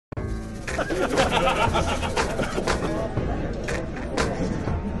Hey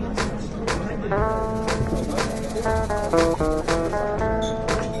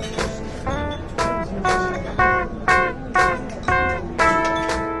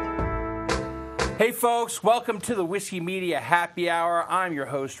folks, welcome to the Whiskey Media Happy Hour. I'm your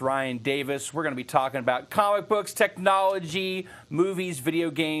host, Ryan Davis. We're going to be talking about comic books, technology, movies,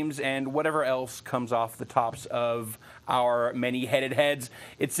 video games, and whatever else comes off the tops of our many-headed heads.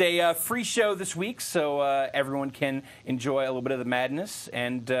 It's a free show this week, so everyone can enjoy a little bit of the madness.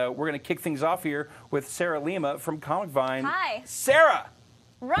 And we're going to kick things off here with Sarah Lima from Comic Vine. Hi. Sarah!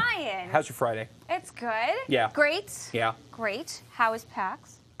 Ryan! How's your Friday? It's good. Yeah. Great. Yeah. Great. How is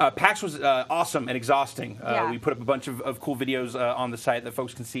PAX? PAX was awesome and exhausting. Yeah. We put up a bunch of cool videos on the site that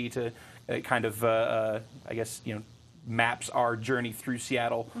folks can see to kind of, I guess, maps our journey through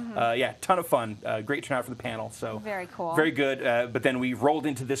Seattle. Yeah, ton of fun. Great turnout for the panel. So very cool. Very good. But then we rolled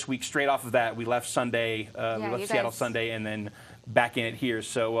into this week straight off of that. We left Sunday. We left Seattle Sunday and then back in it here.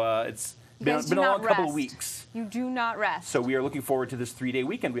 So it's been a long couple of weeks. You do not rest. So we are looking forward to this 3-day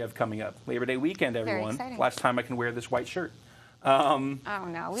weekend we have coming up. Labor Day weekend, everyone. Very exciting. Last time I can wear this white shirt. Oh,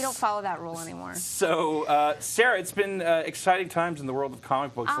 no. We don't follow that rule anymore. So, Sarah, it's been exciting times in the world of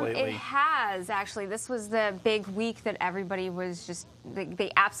comic books lately. It has, actually. This was the big week that everybody was just,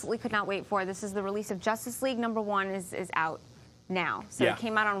 they absolutely could not wait for. This is the release of Justice League #1 is out now. So yeah. It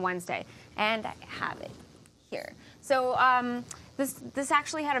came out on Wednesday. And I have it here. So this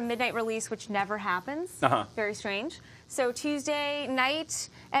actually had a midnight release, which never happens. Very strange. So Tuesday night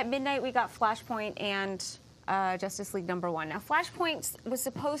at midnight, we got Flashpoint and Justice League #1. Now, Flashpoint was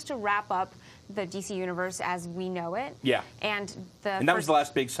supposed to wrap up the DC universe as we know it. Yeah. And that was the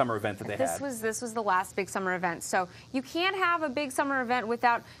last big summer event that they had. This was the last big summer event. So you can't have a big summer event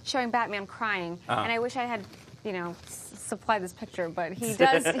without showing Batman crying. And I wish I had, supply this picture, but he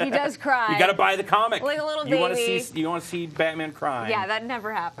does cry. You got to buy the comic. Like a little baby. You want to see Batman crying. Yeah, that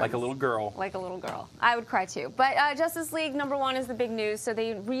never happens. Like a little girl. Like a little girl. I would cry too. But Justice League #1 is the big news. So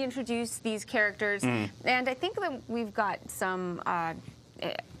they reintroduced these characters, and I think that we've got some.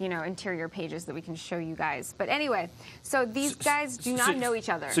 Interior pages that we can show you guys. But anyway, so these guys do not know each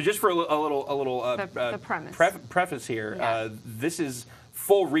other. So just for a little the premise. Preface here, yeah. This is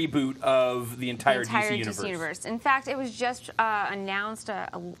full reboot of the entire DC universe. In fact, it was just announced,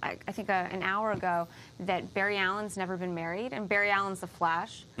 I think an hour ago, that Barry Allen's never been married, and Barry Allen's the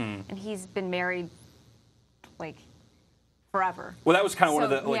Flash, and he's been married, forever. Well, that was kind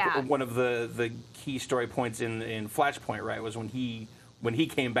of one of the key story points in Flashpoint, right? Was when he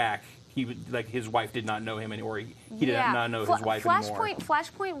came back, his wife did not know him anymore. He did not know his wife anymore.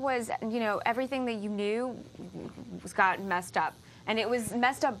 Flashpoint was, everything that you knew got messed up. And it was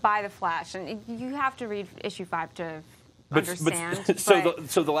messed up by the Flash, and you have to read issue 5 to understand.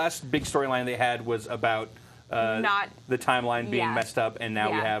 So the last big storyline they had was about the timeline being messed up, and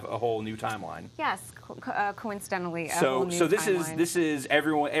now we have a whole new timeline. Yes, coincidentally, a whole new timeline. This is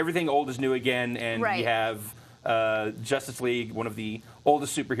everything old is new again, and we have Justice League, one of the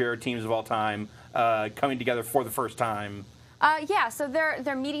oldest superhero teams of all time, coming together for the first time. So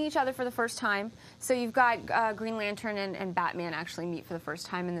they're meeting each other for the first time. So you've got Green Lantern and Batman actually meet for the first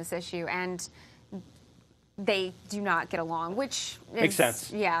time in this issue, and they do not get along, which makes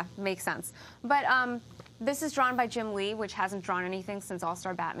sense. Yeah, makes sense. But this is drawn by Jim Lee, which hasn't drawn anything since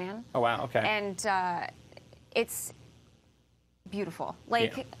All-Star Batman. Oh wow, okay. And it's beautiful.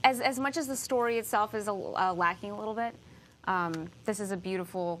 As much as the story itself is lacking a little bit. This is a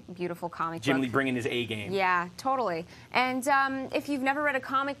beautiful, beautiful comic book. Jim Lee bringing his A game. Yeah, totally. And if you've never read a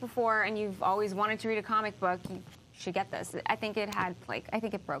comic before and you've always wanted to read a comic book, you should get this. I think it had, I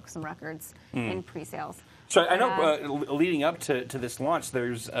think it broke some records in pre-sales. So I know leading up to this launch,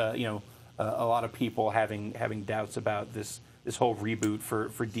 there's a lot of people having doubts about this whole reboot for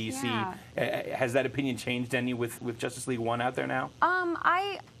DC. Yeah. Has that opinion changed any with Justice League 1 out there now?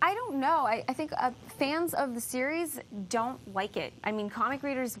 I don't know. I think fans of the series don't like it. I mean, comic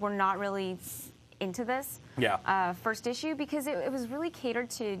readers were not really into this first issue because it was really catered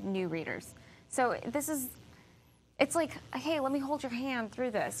to new readers. So it's like, hey, let me hold your hand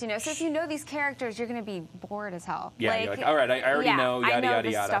through this. So if you know these characters, you're going to be bored as hell. Yeah, you're like, all right, I already know, yada, I know yada,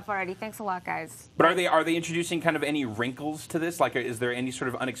 this yada. stuff already. Thanks a lot, guys. But are they introducing kind of any wrinkles to this? Is there any sort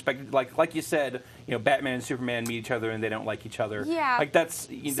of unexpected, like you said, Batman and Superman meet each other and they don't like each other. Yeah. That's,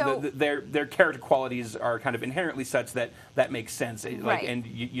 their character qualities are kind of inherently such that makes sense. Right. And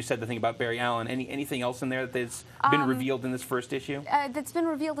you said the thing about Barry Allen. Anything else in there that's been revealed in this first issue? That's been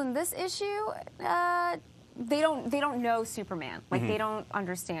revealed in this issue? They don't know Superman. They don't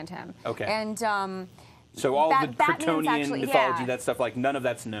understand him. Okay. And So all the Kryptonian mythology, that stuff, like none of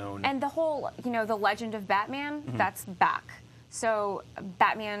that's known. And the whole, the legend of Batman, that's back. So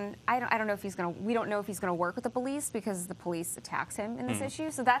Batman, I don't know if he's gonna. We don't know if he's gonna work with the police because the police attacks him in this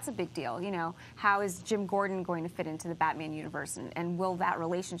issue. So that's a big deal. How is Jim Gordon going to fit into the Batman universe, and will that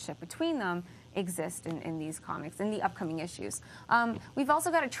relationship between them exist in these comics in the upcoming issues? We've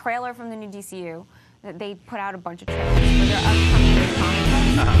also got a trailer from the new DCU that they put out a bunch of trailers for their upcoming comic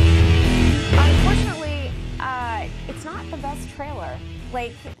books. Unfortunately, it's not the best trailer.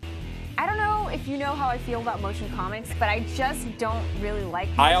 Like, I don't know if you know how I feel about motion comics, but I just don't really like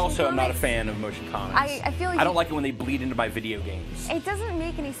motion I also comics. am not a fan of motion comics. I feel like I don't like it when they bleed into my video games. It doesn't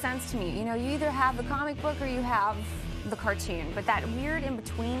make any sense to me. You either have the comic book or you have the cartoon, but that weird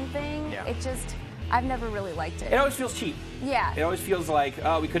in-between thing, I've never really liked it. It always feels cheap. Yeah. It always feels like,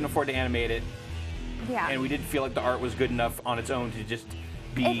 we couldn't afford to animate it. Yeah. And we didn't feel like the art was good enough on its own to just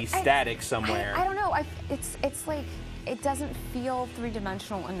be static somewhere. I don't know. It's like it doesn't feel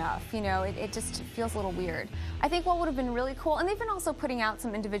three-dimensional enough. It just feels a little weird. I think what would have been really cool, and they've been also putting out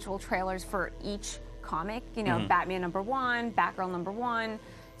some individual trailers for each comic. Batman #1, Batgirl #1.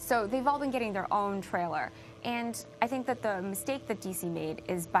 So they've all been getting their own trailer. And I think that the mistake that DC made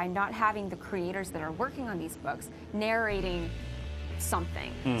is by not having the creators that are working on these books narrating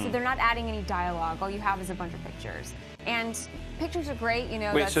something. So they're not adding any dialogue. All you have is a bunch of pictures. And pictures are great,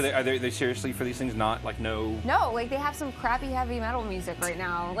 Wait, so are they seriously for these things not like no? No, like they have some crappy heavy metal music right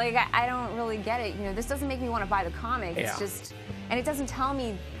now. Like I don't really get it. This doesn't make me want to buy the comic. It's just, and it doesn't tell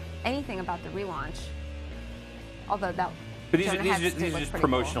me anything about the relaunch. Although that. But these are just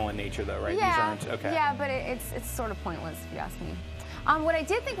promotional in nature, though, right? Yeah, these aren't okay. Yeah, but it's sort of pointless if you ask me. What I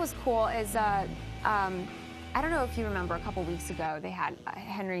did think was cool is I don't know if you remember a couple weeks ago they had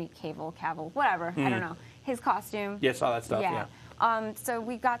Henry Cavill, whatever, I don't know, his costume. Yeah, saw that stuff. Yeah. So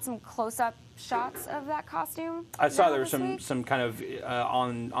we got some close-up shots of that costume. I saw there were some kind of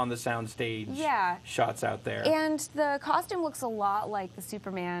on the sound stage shots out there. And the costume looks a lot like the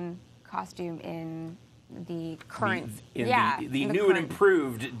Superman costume in the current, the new and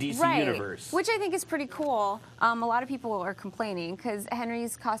improved DC universe, which I think is pretty cool. A lot of people are complaining because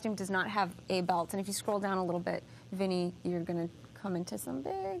Henry's costume does not have a belt, and if you scroll down a little bit, Vinny, you're gonna come into some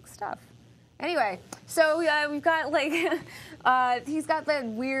big stuff. Anyway, so we've got like he's got that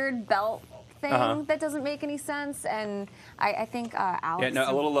weird belt thing that doesn't make any sense, and I think Alex. Yeah,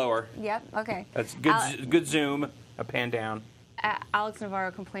 no, a little lower. Yep. Okay. That's good. Good zoom. A pan down. Alex Navarro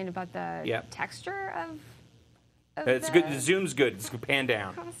complained about the texture of it's good. The zoom's good. It's pan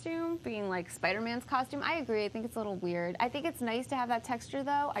down. Costume being like Spider-Man's costume. I agree. I think it's a little weird. I think it's nice to have that texture,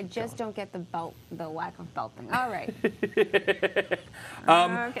 though. I just don't get the belt, the lack of belt thing. All right.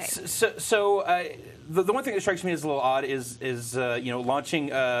 Okay. So the one thing that strikes me as a little odd is launching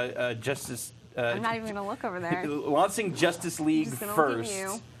Justice. I'm not even going to look over there. Launching Justice League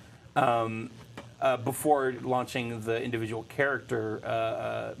first. Before launching the individual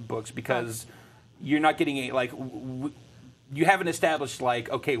character books, because you're not getting you haven't established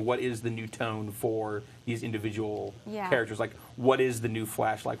okay, what is the new tone for these individual characters? Like, what is the new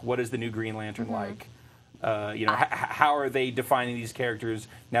Flash like? What is the new Green Lantern like? How are they defining these characters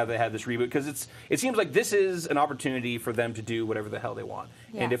now that they have this reboot? Because it seems like this is an opportunity for them to do whatever the hell they want.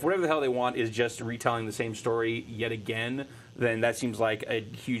 Yeah. And if whatever the hell they want is just retelling the same story yet again, then that seems like a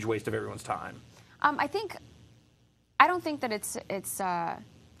huge waste of everyone's time. I don't think that it's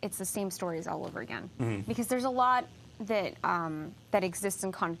the same stories all over again, because there's a lot that that exists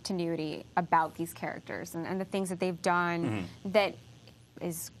in continuity about these characters and the things that they've done that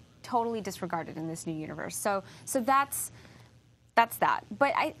is totally disregarded in this new universe. So that's that.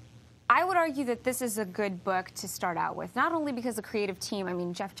 But I would argue that this is a good book to start out with, not only because the creative team, I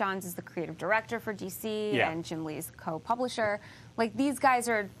mean, Jeff Johns is the creative director for DC and Jim Lee's co-publisher. Like, these guys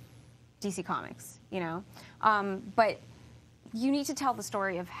are DC Comics, but you need to tell the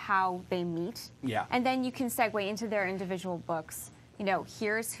story of how they meet. Yeah. And then you can segue into their individual books.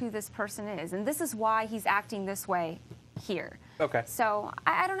 Here's who this person is, and this is why he's acting this way here. Okay. So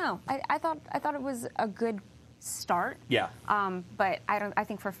I don't know. I thought it was a good start. Yeah. But I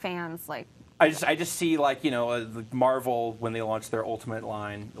think for fans, I just see Marvel, when they launched their Ultimate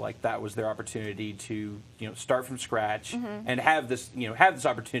line, that was their opportunity to start from scratch and have this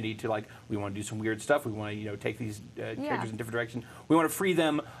opportunity to we want to do some weird stuff. We want to take these characters in different directions. We want to free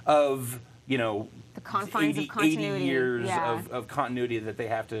them of the confines of continuity. 80 years of continuity that they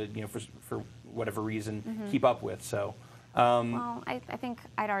have to for whatever reason keep up with. So. Well, I think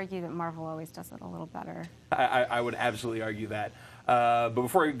I'd argue that Marvel always does it a little better. I would absolutely argue that. But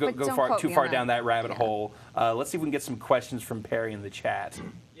before we go too far down that rabbit hole, let's see if we can get some questions from Perry in the chat.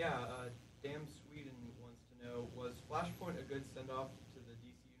 Yeah, Damn Sweden good send-off to the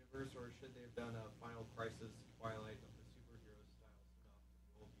DC universe, or should they have done a Final Crisis Twilight of the superhero style send-off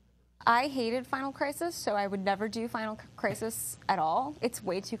to the old universe? I hated Final Crisis, so I would never do Final Crisis at all. It's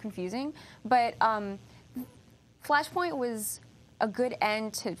way too confusing. But Flashpoint was a good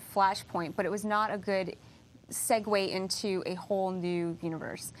end to Flashpoint, but it was not a good segue into a whole new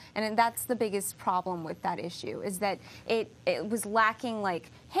universe. And that's the biggest problem with that issue, is that it was lacking, like,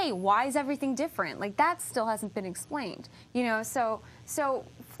 hey, why is everything different? Like, that still hasn't been explained. You know, so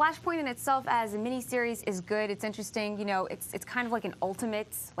Flashpoint in itself as a miniseries is good. It's interesting. You know, it's kind of like an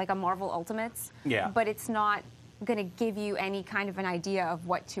Ultimates, like a Marvel Ultimates. Yeah. But it's not going to give you any kind of an idea of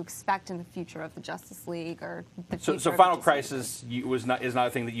what to expect in the future of the Justice League or the future. So Final Crisis is not a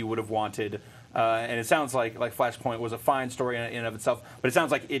thing that you would have wanted, and it sounds like Flashpoint was a fine story in and of itself, but it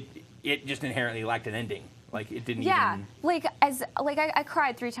sounds like it just inherently lacked an ending. Like it didn't. Yeah, even... I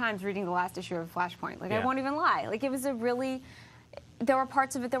cried 3 times reading the last issue of Flashpoint. Like, I won't even lie. Like, it was a really. There were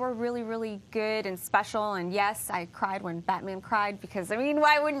parts of it that were really, really good and special. And yes, I cried when Batman cried because, I mean,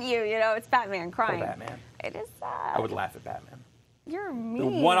 why wouldn't you? You know, it's Batman crying. Poor Batman. It is sad. I would laugh at Batman. You're mean. The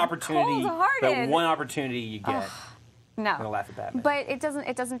one opportunity you get. No. I'm gonna laugh at Batman. But it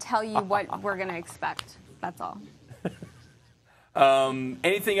doesn't tell you what we're gonna expect. That's all.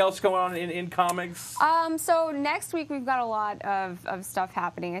 Anything else going on in comics? So next week we've got a lot of stuff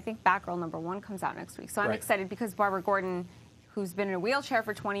happening. I think Batgirl #1 comes out next week. So I'm excited because Barbara Gordon, who's been in a wheelchair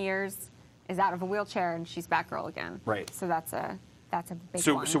for 20 years, is out of a wheelchair and she's Batgirl again. Right. So that's a big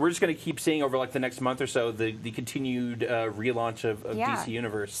one. So we're just going to keep seeing over like the next month or so the continued relaunch of DC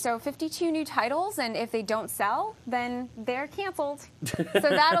Universe. So 52 new titles, and if they don't sell, then they're canceled. So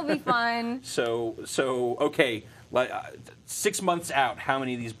that'll be fun. So okay, 6 months out, how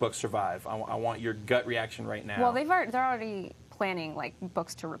many of these books survive? I want your gut reaction right now. Well, they're already planning like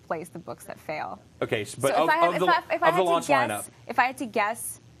books to replace the books that fail. Okay, but so of the launch lineup, if I had to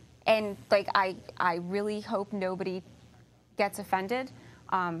guess, and like I really hope nobody gets offended.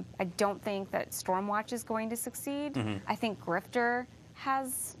 I don't think that Stormwatch is going to succeed. Mm-hmm. I think Grifter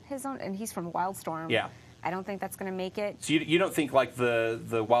has his own, and he's from Wildstorm. Yeah. I don't think that's going to make it. So you don't think like the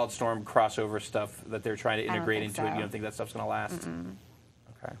Wildstorm crossover stuff that they're trying to integrate into it, you don't think that stuff's going to last? Mm-mm.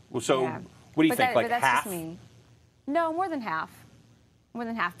 Okay. Well, so what do you think? Like that's half? Just me. No, more than half. More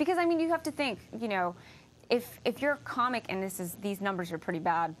than half. Because I mean, you have to think. You know, if your comic, and these numbers are pretty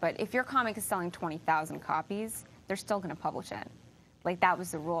bad, but if your comic is selling 20,000 copies, they're still going to publish it. Like, that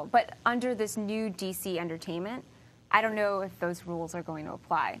was the rule. But under this new DC Entertainment, I don't know if those rules are going to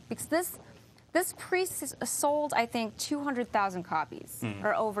apply. Because this sold, I think, 200,000 copies,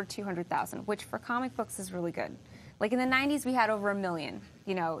 or over 200,000, which for comic books is really good. Like, in the 90s, we had over 1 million.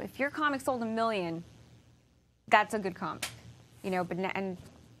 You know, if your comic sold 1 million, that's a good comic. You know, and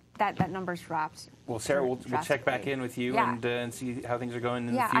that number's dropped. Well, Sarah, we'll check back in with you and see how things are going in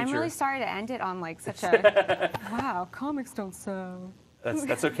the future. Yeah, I'm really sorry to end it on like such a wow, comics don't sell.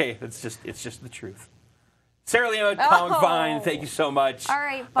 That's okay. It's just the truth. Sarah Lima, Comic Vine, thank you so much. All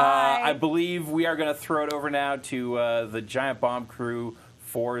right, bye. I believe we are going to throw it over now to the Giant Bomb crew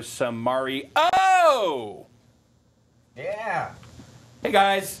for some Mario. Oh! Yeah. Hey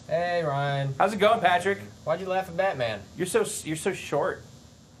guys. Hey Ryan. How's it going, Patrick? Why'd you laugh at Batman? You're so short.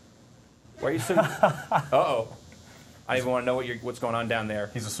 Why are you so? Uh-oh. I don't even want to know what's going on down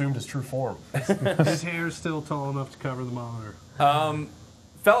there. He's assumed his true form. His hair's still tall enough to cover the monitor.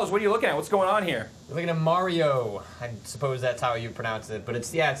 Fellas, what are you looking at? What's going on here? We're looking at Mario. I suppose that's how you pronounce it. But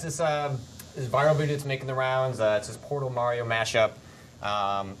it's this viral video that's making the rounds. It's this Portal Mario mashup.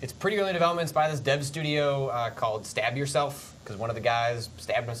 It's pretty early developments by this dev studio called Stab Yourself, because one of the guys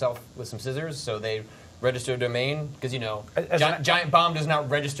stabbed himself with some scissors, so they register a domain, because, you know, Giant Bomb does not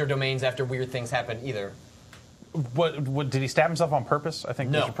register domains after weird things happen either. What did he stab himself on purpose? I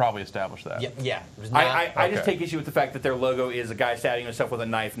think we should probably establish that. Yeah. I just take issue with the fact that their logo is a guy stabbing himself with a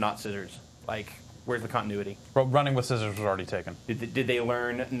knife, not scissors. Like, where's the continuity? Well, running with scissors was already taken. Did they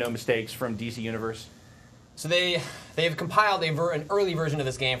learn no mistakes from DC Universe? So they have compiled an early version of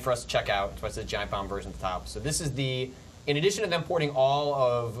this game for us to check out. That's why it says Giant Bomb version at the top. So this is in addition to them porting all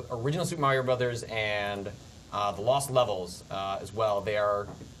of original Super Mario Brothers and the Lost Levels as well, they are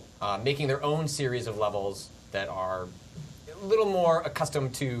making their own series of levels that are a little more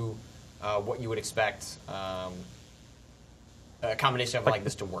accustomed to what you would expect a combination of like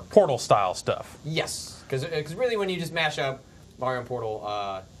this to work. Portal-style stuff. Yes, because really when you just mash up Mario and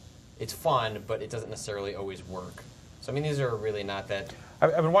Portal, it's fun, but it doesn't necessarily always work. So, I mean, these are really not that...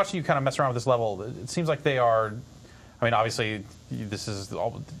 I've been watching you kind of mess around with this level. It seems like they are... I mean, obviously, this is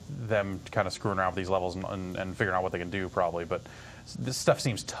all them kind of screwing around with these levels and figuring out what they can do, probably, but this stuff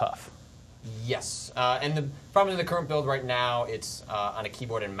seems tough. Yes, and the problem in the current build right now, it's on a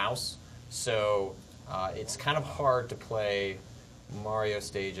keyboard and mouse, so it's kind of hard to play Mario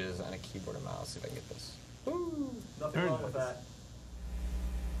stages on a keyboard and mouse. See if I can get this. Woo! Nothing wrong with that.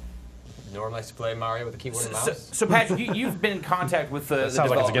 Norm likes to play Mario with a keyboard and mouse. So Patrick, you've been in contact with the sounds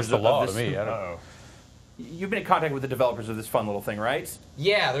like it's developers against the law of to this. me. I don't know. You've been in contact with the developers of this fun little thing, right?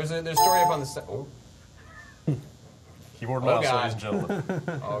 Yeah, there's a story up on the site. Oh. Keyboard Oh, mouse, God. ladies and gentlemen.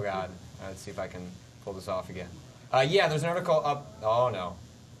 Oh, God. Let's see if I can pull this off again. Yeah, there's an article up. Oh, no.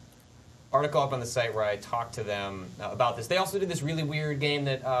 Article up on the site where I talked to them about this. They also did this really weird game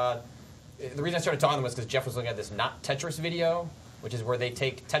that. The reason I started talking to them was because Jeff was looking at this Not Tetris video, which is where they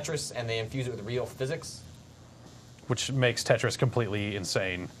take Tetris and they infuse it with real physics. Which makes Tetris completely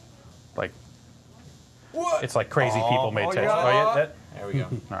insane. Like, What? it's like crazy people made Tetris. yeah. Oh, yeah, that, There we go.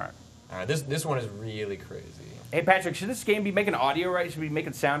 all right. All right, this one is really crazy. Hey Patrick, should this game be making audio right? Should it be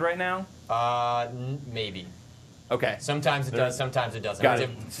making sound right now? Maybe. Okay. Sometimes it does, sometimes it doesn't. Got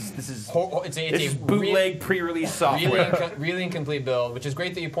It's it. a- This is It's this is a bootleg pre-release really, software. really incomplete build, which is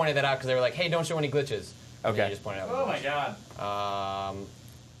great that you pointed that out because they were like, "Hey, don't show any glitches." And Okay. you just pointed out. Oh my god.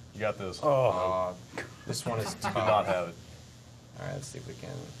 You got this. This one is tough. Did not have it. All right, let's see if we can.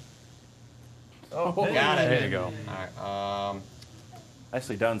 Oh, Got it. There you go. All right.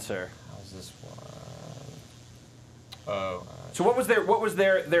 Nicely done, sir. How's this one? Oh. So what was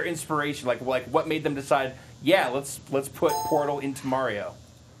their inspiration? Like what made them decide? Yeah, let's put Portal into Mario.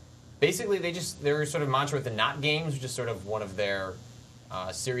 Basically, their sort of mantra with the Not games, which is sort of one of their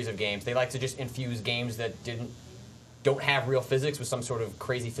series of games. They like to just infuse games that don't have real physics with some sort of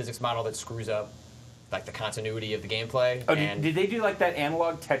crazy physics model that screws up like the continuity of the gameplay. Oh, and did they do like that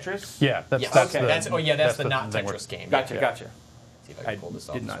analog Tetris? Yeah, that's, yes. that's Okay. the, That's the the Not thing Tetris game. Gotcha, Yeah. gotcha. See if I I can pull this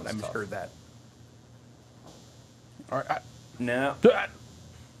off. did This not. I one's tough. misheard that. All right. No.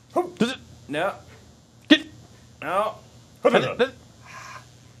 Does it? No. Get. No.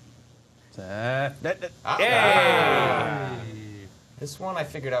 Hey! This one I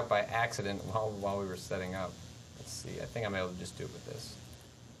figured out by accident while we were setting up. Let's see. I think I'm able to just do it with this.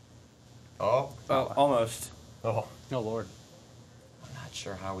 Oh. Oh, almost. Oh. Oh Lord. I'm not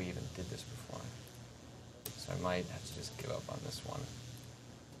sure how we even did this before. So I might have to just give up on this one.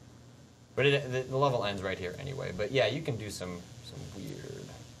 But the level ends right here anyway. But yeah, you can do some weird.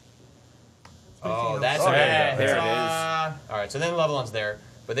 Oh, that's Oh, it. yeah, there it is. All right, so then the level ends there.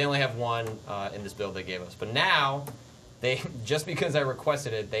 But they only have one in this build they gave us. But now, just because I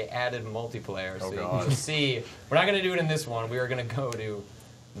requested it, they added multiplayer. So you can see, we're not going to do it in this one. We are going to go to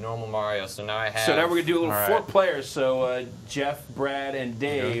normal Mario. So now I have. So now we're gonna do a little All 4 right. players. So Jeff, Brad, and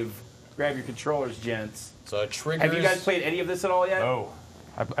Dave, grab your controllers, gents. So triggers. Have you guys played any of this at all yet? Oh.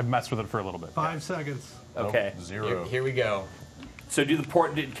 I've messed with it for a little bit. 5 seconds. Okay. Nope. Zero. Here we go. So do the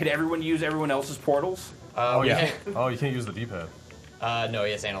port? Can everyone use everyone else's portals? Oh, we yeah. ha- Oh, you can't use the D-pad. no,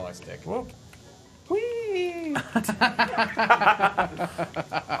 yes, analog stick. Whoa. Whee! All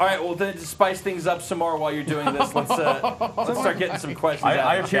right. Well, then to spice things up some more while you're doing this, let's start getting some questions. I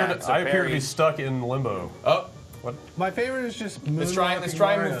out of the chat. So appear to Barry- be stuck in limbo. Oh, My favorite is just let's try and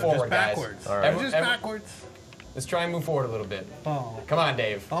move forward, just guys. backwards. All right. Just backwards. Let's try and move forward a little bit. Oh. Come on,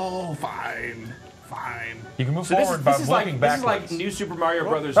 Dave. Oh, fine. Fine. You can move So this, forward is- by this is like blinking this is backwards. like New Super Mario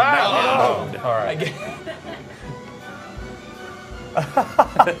Brothers. Oh. Mode. All right.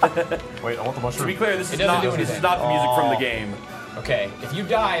 Wait, I want the To mushroom. be clear, this It is doesn't not do this is anything. not the music from the game. Okay, if you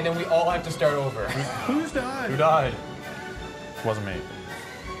die, then we all have to start over. Who's died? Who died? Wasn't me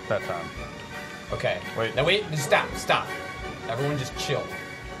that time. Okay. Wait. Now wait. Just stop. Everyone, just chill.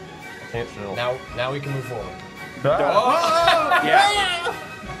 I can't chill. Now we can move forward. Yeah.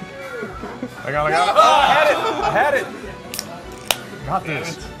 I got it. I had it. Got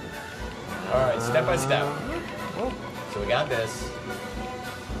this. All right, step by step. So we got this.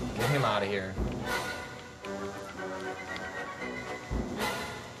 Get him out of here.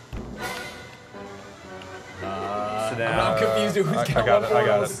 So now, I'm confused who's got I got what it. I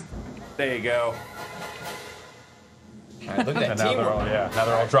got portals. it. there you go. All right, look at And that now they're all teamwork. now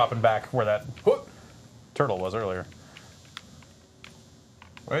they're all dropping back where that Whoop. turtle was earlier.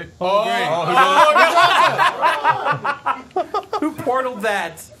 Wait. Oh, Who portaled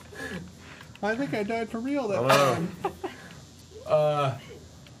that? I think I died for real that Oh, time. All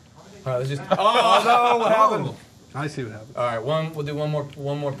right, let's just. Oh no, what happened? I see what happened. All right, we'll do one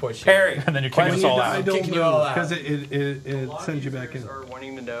more push. Perry. And then you're kicking us all I out. don't Kicking you all move out. because it sends you back in. Are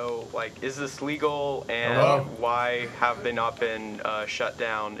wanting to know, like, is this legal and Hello? why have they not been shut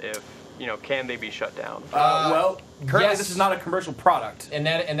down? If can they be shut down? Well, currently yes. this is not a commercial product. And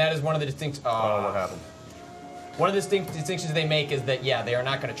that is one of the distinct. Oh, what happened? one of the distinctions they make is that, yeah, they are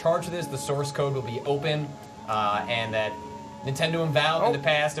not going to charge for this. The source code will be open, and that Nintendo and Valve in the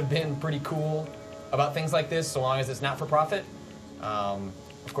past have been pretty cool about things like this, so long as it's not for profit.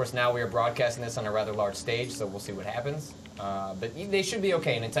 Of course, now we are broadcasting this on a rather large stage, so we'll see what happens. But they should be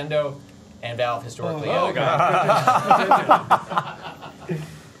okay. Nintendo and Valve historically. Oh, God.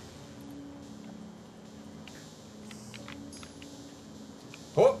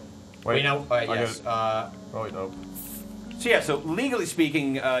 Oh, Wait, we know. Yes. Oh, wait, no. So yeah, so legally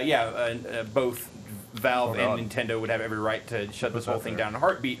speaking, both Valve Oh, and Nintendo would have every right to shut this whole thing down in a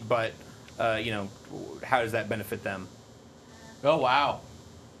heartbeat. But how does that benefit them? Oh wow.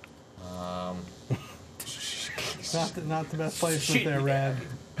 Not the best placement there, Rad.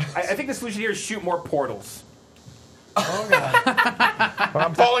 I think the solution here is shoot more portals. Oh, God.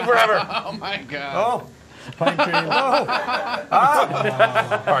 I'm falling forever. Oh my god. Oh, Pipe dream. All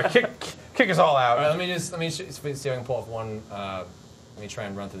right, kick us all out. All right, let me see if I can pull off one. Let me try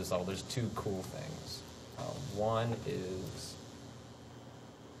and run through this level. There's two cool things. One is.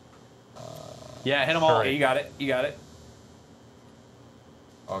 Yeah, hit them all. You got it. You got it.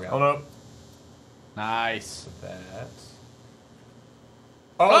 Oh, God. oh no. Nice. That.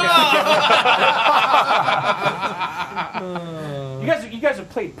 You guys have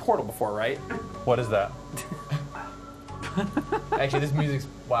played Portal before, right? What is that? Actually, this music's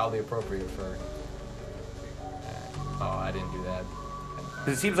wildly appropriate for. Oh, I didn't do that.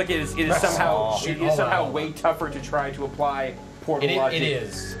 'Cause it seems like it is somehow way tougher to try to apply Portal logic It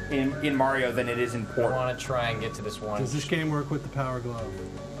is. in Mario than it is in I Portal. want to try and get to this one. Does this game work with the Power Glove?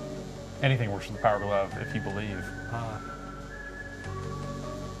 Anything works with the Power Glove, if you believe.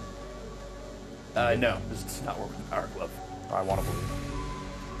 No, this does not work with the Power Glove. I want to believe.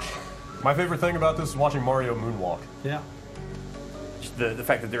 My favorite thing about this is watching Mario moonwalk. Yeah. Just the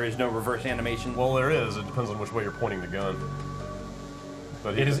fact that there is no reverse animation. Well, there is. It depends on which way you're pointing the gun.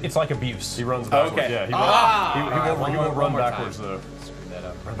 But It's like abuse. He runs backwards. Okay. Yeah, he One won't run more backwards time. though. Screw that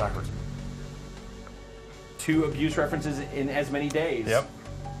up. Run backwards. 2 abuse references in as many days. Yep.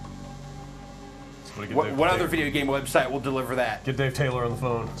 What other video game website will deliver that? Get Dave Taylor on the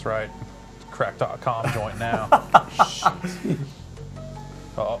phone. That's right. Crack.com joint now.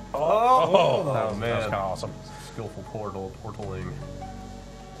 Oh, that was man. kind of awesome. Skillful portaling. I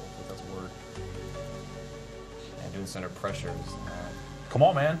think that's a word. And doing this under pressure is Come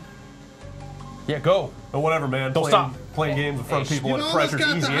on, man. Yeah, go. But whatever, man. Don't stop. Playing games in front of people you under almost pressure is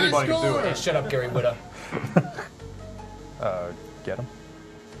got easy. the high Anybody can do score. Hey, it. shut up, Gary Whitta. Get him.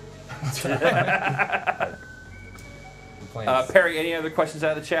 Perry, any other questions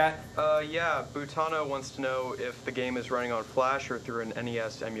out of the chat? Yeah, Butano wants to know if the game is running on Flash or through an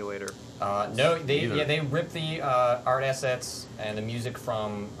NES emulator. No, they ripped the art assets and the music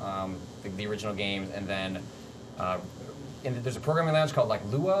from the original games, and then there's a programming language called like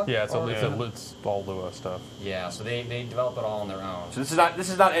Lua. Yeah, it's all Lua stuff. Yeah, so they develop it all on their own. So this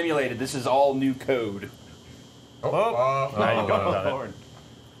is not emulated. This is all new code. Now you got it. Lord.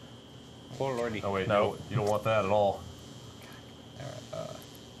 Poor lordy. Oh wait, No. no, you don't want that at all.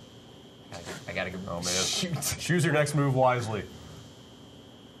 I gotta go. Oh man, Shoot. choose your next move wisely.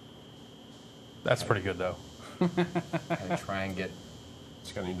 That's pretty good, though. Gotta try and get.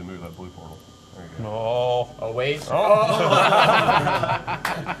 Just gonna need to move that blue portal. There you go. Oh. Oh wait.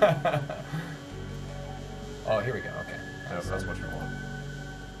 Oh, here we go. Okay. Yes, that's what you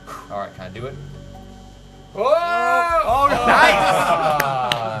want. All right, can I do it? Oh,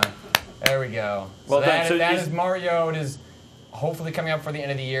 Nice! There we go. Well So done. that, So that is- is Mario. It is hopefully coming up for the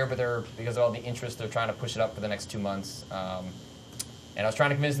end of the year, but because of all the interest, they're trying to push it up for the next 2 months. And I was trying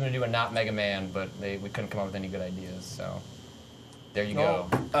to convince them to do a not Mega Man, but we couldn't come up with any good ideas. So there you go.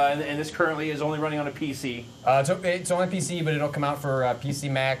 And this currently is only running on a PC. It's on PC, but it'll come out for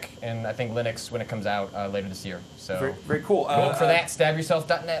PC, Mac, and I think Linux when it comes out later this year. So Very, very cool. look for that.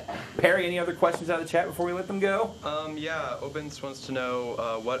 StabYourself.net. Perry, any other questions out of the chat before we let them go? Yeah, Obins wants to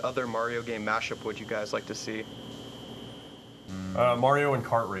know what other Mario game mashup would you guys like to see? Mario and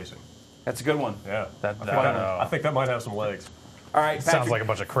kart racing. That's a good one. Yeah, I I think that might have some legs. All right, Patrick, Sounds like a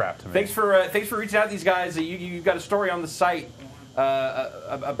bunch of crap to me. thanks for reaching out to these guys. You've got a story on the site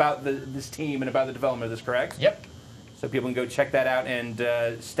about this team and about the development of this, correct? Yep. So people can go check that out, and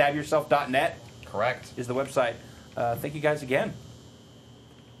StabYourself.net Correct. is the website. Thank you guys again.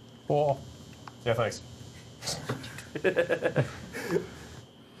 Cool. Yeah, thanks.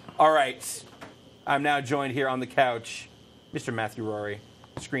 All right, I'm now joined here on the couch, Mr. Matthew Rory,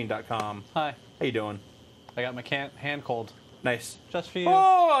 Screen.com. Hi. How you doing? I got my hand cold. Nice. Just for you.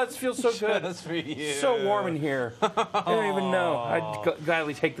 Oh, it feels so good. Just for you. So warm in here. I don't even know. I'd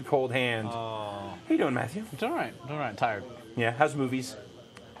gladly take the cold hand. How you doing, Matthew? It's all right. It's all right. Tired. Yeah. How's movies?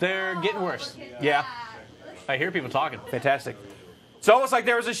 They're getting worse. Yeah. I hear people talking. Fantastic. It's almost like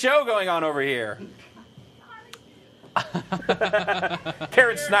there was a show going on over here.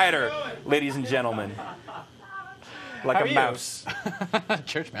 Karen Snyder, ladies and gentlemen. Like How a are you? mouse.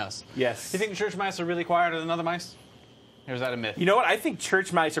 Church mouse. Yes. You think church mice are really quieter than other mice? Or is that a myth? You know what? I think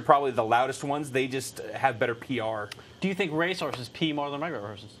church mice are probably the loudest ones. They just have better PR. Do you think racehorses pee more than regular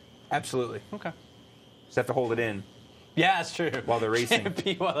horses? Absolutely. Okay. Just have to hold it in. Yeah, that's true. While they're racing.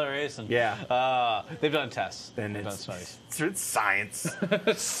 Pee while they're racing. Yeah. They've done tests. And They've done it's studies. It's science.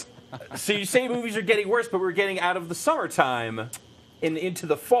 So you say movies are getting worse, but we're getting out of the summertime and into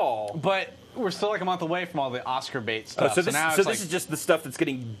the fall. But we're still like a month away from all the Oscar bait stuff. So this, now so it's this like is just the stuff that's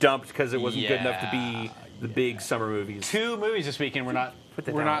getting dumped because it wasn't good enough to be Yeah. the big summer movies. 2 movies this weekend were not Put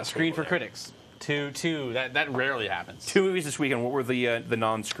that were down on not the screened table for critics. Two. That rarely happens. 2 movies this weekend. What were the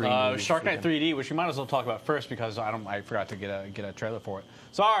non-screen movies? Shark this Night weekend? 3D, which we might as well talk about first because I forgot to get a trailer for it.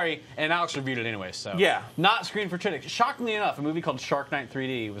 Sorry, and Alex reviewed it anyway. So Yeah. not screened for critics. Shockingly enough, a movie called Shark Night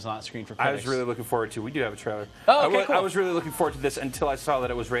 3D was not screened for critics. I was really looking forward to. We do have a trailer. Oh, okay, cool. I was really looking forward to this until I saw that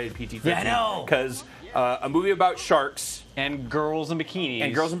it was rated PG-13. Yeah, I know. Because a movie about sharks and girls in bikinis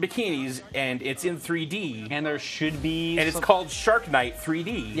and girls in bikinis, and it's in 3D, and there should be and it's called Shark Night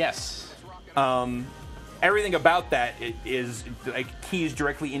 3D. Yes. Everything about that is like keys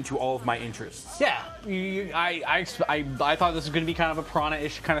directly into all of my interests. Yeah, I thought this was going to be kind of a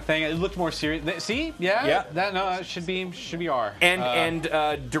piranha-ish kind of thing. It looked more serious. See, yeah. That should be R.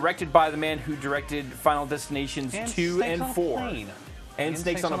 And directed by the man who directed Final Destinations 2 and 4. And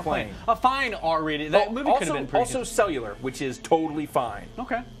Snakes on a Plane. A fine R-rated. That movie could have been pretty also good. Cellular, which is totally fine.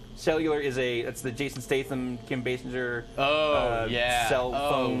 Okay. Cellular is that's the Jason Statham, Kim Basinger. Yeah. Cell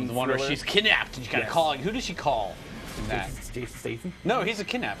phone. The one where thriller. she's kidnapped and you gotta call. Who does she call? In that? Jason Statham. No, he's a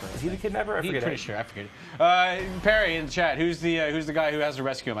kidnapper. Is he the kidnapper? I forget. Pretty sure. I forget. Perry in the chat. Who's the guy who has to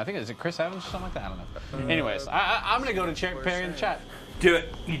rescue him? I think is it Chris Evans or something like that. I don't know. Anyways, I'm gonna go to Perry in the chat. Do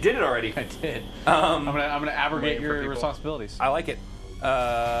it. You did it already. I did. I'm gonna abrogate your responsibilities. I like it.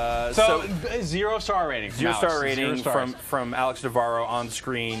 So 0-star rating. 0-star rating from Alex Navarro on the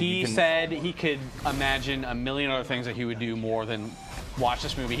screen. He said he could imagine a million other things that he would do more than watch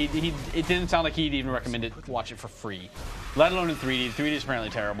this movie. It didn't sound like he'd even recommend it. Watch it for free, let alone in 3D. 3D is apparently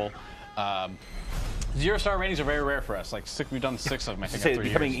terrible. 0-star ratings are very rare for us. Like we've done 6 of them. I think in 3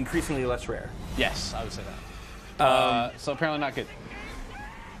 years. Becoming increasingly less rare. Yes, I would say that. So apparently not good.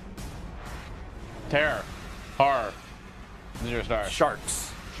 Terror, horror. 0 stars.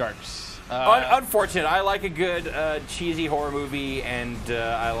 Sharks. Unfortunate. I like a good cheesy horror movie, and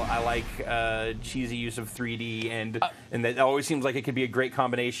I like cheesy use of 3D, and that always seems like it could be a great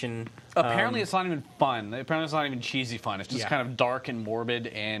combination. Apparently, it's not even fun. Apparently, it's not even cheesy fun. It's just kind of dark and morbid,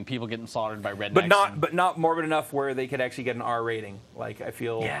 and people getting slaughtered by rednecks. But not morbid enough where they could actually get an R rating. Like I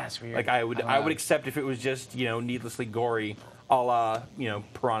feel. Yeah, it's weird. Like I would accept if it was just needlessly gory, a la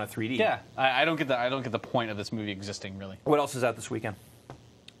Piranha 3D. Yeah, I don't get the the point of this movie existing really. What else is out this weekend?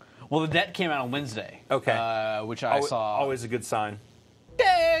 Well, The Debt came out on Wednesday. Okay. Which I saw. Always a good sign.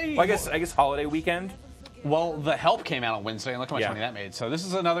 Yay! Well, I guess holiday weekend. Well, The Help came out on Wednesday, and look how much money that made. So this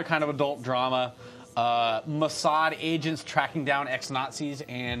is another kind of adult drama. Mossad agents tracking down ex-Nazis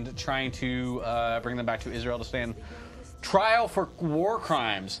and trying to bring them back to Israel to stand trial for war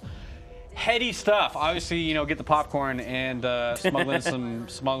crimes. Heady stuff. Obviously, get the popcorn and smuggling some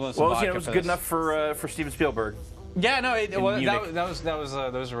vodka. Well, it was good enough for Steven Spielberg. Yeah, no,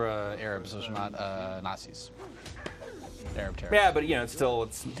 those were Arabs. Those were not Nazis. Arab terrorists. Yeah, but it's still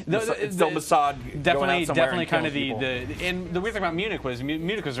Mossad. Definitely kind of and the weird thing about Munich was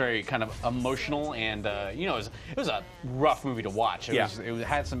very kind of emotional, and it was a rough movie to watch. It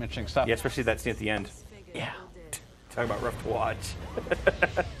had some interesting stuff. Yeah, especially that scene at the end. Yeah. Talk about rough to watch.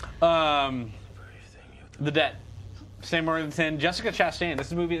 The Debt. Sam Worthington, Jessica Chastain.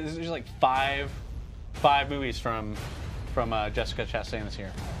 This is like five movies from Jessica Chastain this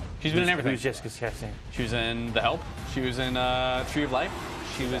year. She's been in everything. Who's Jessica Chastain? She was in The Help. She was in Tree of Life.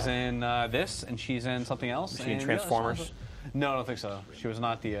 She was in this, and she's in something else. Was she in Transformers? No, I don't think so. She was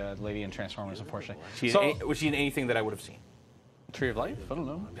not the lady in Transformers, unfortunately. Was she in anything that I would have seen? Tree of Life? I don't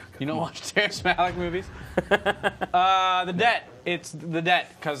know. You don't watch Terrence Malick movies? The Debt. It's The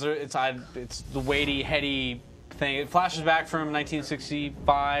Debt because it's the weighty, heady thing. It flashes back from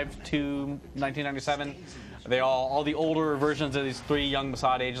 1965 to 1997. All the older versions of these 3 young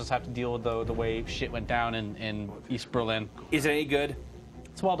Mossad agents have to deal with the way shit went down in East Berlin. Is it any good?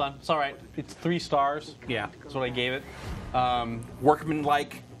 It's well done. It's all right. It's 3 stars. Yeah. That's what I gave it.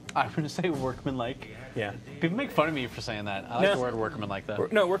 Workmanlike. I'm going to say workmanlike. Yeah. People make fun of me for saying that. I like the word workmanlike, though.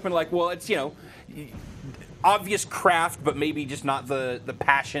 No, workmanlike. Well, it's obvious craft, but maybe just not the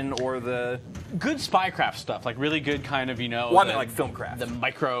passion or the good spycraft stuff, like really good kind of Well, I mean, like film craft, the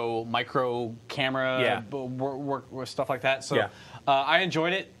micro camera, work stuff like that. So I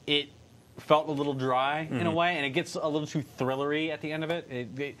enjoyed it. It felt a little dry in a way, and it gets a little too thrillery at the end of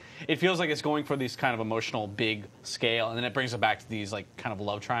it. It feels like it's going for these kind of emotional big scale, and then it brings it back to these like kind of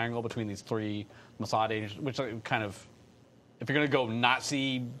love triangle between these three Mossad agents, which kind of, if you're gonna go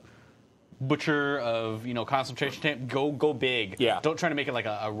Nazi butcher of concentration camp, go big. Yeah. Don't try to make it like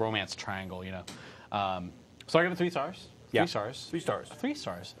a romance triangle. So I give it 3 stars. Yeah. 3 stars. 3 stars. 3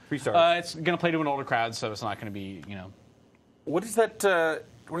 stars. 3 stars. It's gonna play to an older crowd, so it's not gonna be What does that?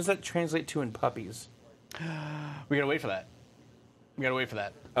 What does that translate to in puppies? We gotta wait for that.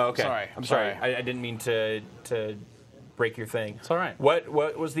 Oh, okay. I'm sorry. I didn't mean to break your thing. It's all right. What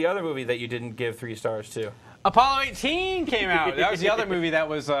was the other movie that you didn't give 3 stars to? Apollo 18 came out. That was the other movie that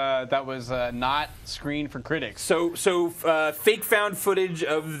was not screened for critics. So fake found footage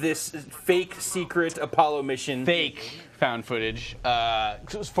of this fake secret Apollo mission. Fake found footage.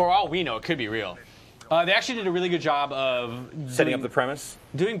 For all we know, it could be real. They actually did a really good job of setting up the premise,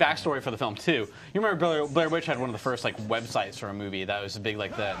 doing backstory for the film too. You remember Blair Witch had one of the first websites for a movie that was a big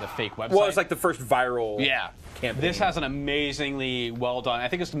the fake website. Well, it's like the first viral. Campaign. This has an amazingly well done. I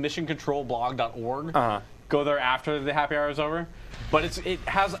think it's missioncontrolblog.org. Go there after the happy hour is over, but it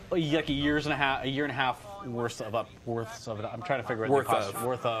has like a year and a half worth of it. I'm trying to figure out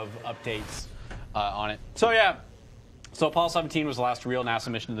worth of updates on it. So yeah. So Apollo 17 was the last real NASA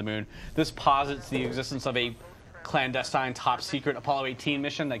mission to the moon. This posits the existence of a clandestine, top-secret Apollo 18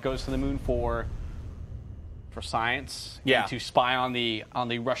 mission that goes to the moon for science, and to spy on the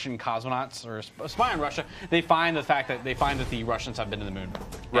Russian cosmonauts, or spy on Russia. They find that the Russians have been to the moon,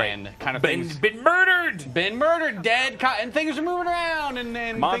 and kind of been murdered, dead, and things are moving around,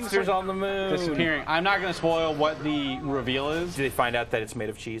 and monsters things are on the moon disappearing. I'm not going to spoil what the reveal is. Do they find out that it's made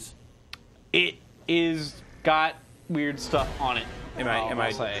of cheese? It is got weird stuff on it.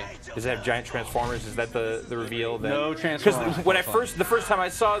 Does it have giant transformers? Is that the reveal? No transformers. Because the first time I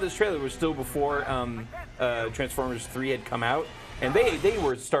saw this trailer was still before Transformers 3 had come out, and they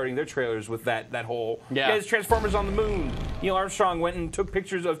were starting their trailers with that whole guys, Transformers on the moon. Neil Armstrong went and took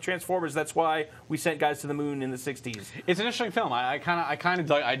pictures of Transformers. That's why we sent guys to the moon in the '60s. It's an interesting film. I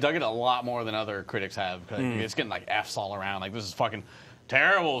dug it a lot more than other critics have. It's getting like F's all around. Like, this is fucking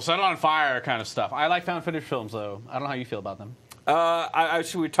terrible, set it on fire kind of stuff. I like found footage films, though. I don't know how you feel about them. We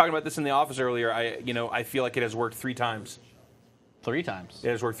were talking about this in the office earlier. I feel like it has worked 3 times. 3 times? It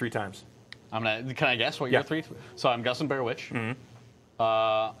has worked 3 times. Can I guess what your 3? So I'm guessing Blair Witch.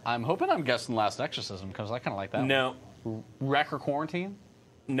 I'm hoping I'm guessing Last Exorcism, because I kind of like that. No. Wreck or Quarantine?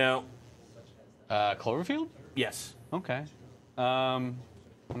 No. Cloverfield? Yes. Okay. I'm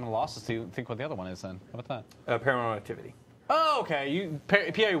going to lost to think what the other one is then. How about that? Paranormal Activity. Oh, okay.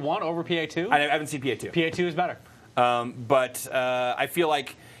 PA1 over PA2? I haven't seen PA2. PA2 is better. But I feel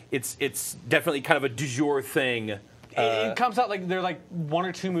like it's definitely kind of a du jour thing. It comes out like they're like 1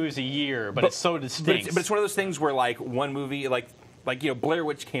 or 2 movies a year, but it's so distinct. But it's one of those things where like one movie, like Blair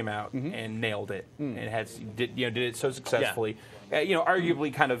Witch came out and nailed it, and did it so successfully.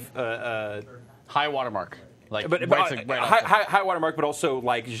 Arguably kind of high watermark. High watermark, but also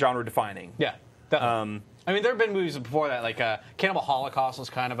like genre defining. Yeah, definitely. I mean, there have been movies before that, like Cannibal Holocaust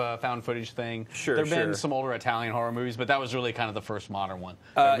was kind of a found footage thing. Sure, there have been some older Italian horror movies, but that was really kind of the first modern one.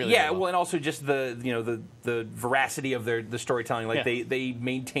 Well, and also just the veracity of the storytelling. Like they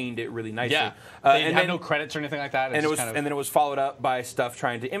maintained it really nicely. Yeah, they had no credits or anything like that. And then it was followed up by stuff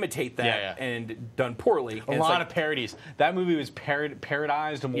trying to imitate that and done poorly. A lot of parodies. That movie was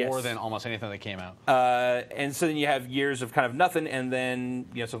parodized more than almost anything that came out. And so then you have years of kind of nothing, and then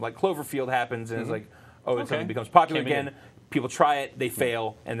something like Cloverfield happens, and it's like, something becomes popular again. People try it, they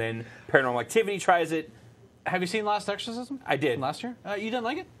fail, and then Paranormal Activity tries it. Have you seen Last Exorcism? I did. Last year? You didn't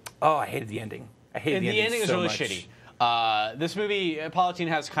like it? Oh, I hated the ending. The ending is really shitty. This movie, Apollo 18,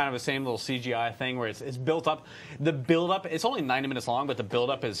 has kind of the same little CGI thing where it's built up. The build-up, it's only 90 minutes long, but the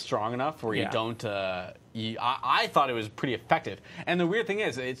build-up is strong enough where you don't... I thought it was pretty effective. And the weird thing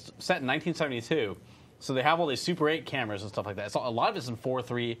is, it's set in 1972, so they have all these Super 8 cameras and stuff like that. So a lot of it's in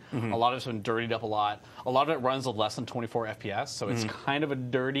 4:3. A lot of it's been dirtied up a lot. A lot of it runs at less than 24 FPS, so it's kind of a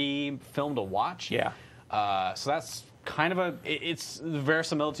dirty film to watch. Yeah. So that's kind of it's the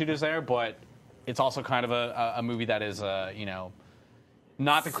verisimilitude is there, but it's also kind of a movie that is,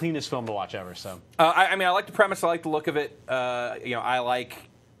 not the cleanest film to watch ever. So I like the premise. I like the look of it. I like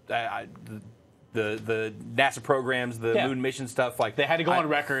the NASA programs, the moon mission stuff. Like they had to go on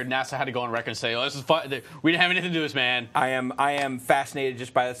record. NASA had to go on record and say, "Oh, this is fun. We didn't have anything to do with this, man." I am fascinated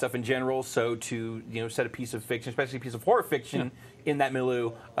just by that stuff in general. So to set a piece of fiction, especially a piece of horror fiction, in that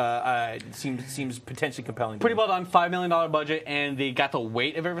milieu, seems potentially compelling. Pretty well done. $5 million budget, and they got the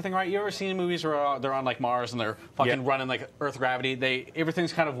weight of everything right. You ever seen movies where they're on like Mars and they're fucking running like Earth gravity?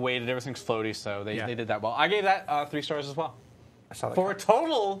 Everything's kind of weighted, everything's floaty, so they did that well. I gave that 3 stars as well. I saw that for a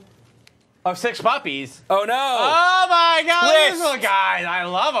total of 6 puppies. Oh no! Oh my God! Twist. These little guys, I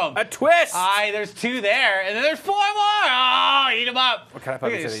love them. A twist. There's 2 there, and then there's 4 more. Oh, eat them up. What kind of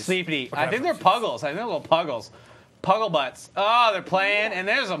puppies are these? Sleepy. I think they're puggles. I think they're little puggles. Puggle butts. Oh, they're playing, and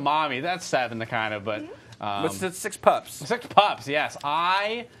there's a mommy. That's 7, kind of, but. What's the 6 pups? 6 pups. Yes,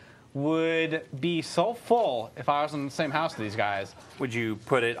 I would be so full if I was in the same house with these guys. Would you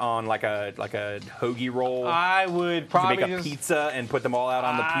put it on like a hoagie roll? I would probably make a pizza and put them all out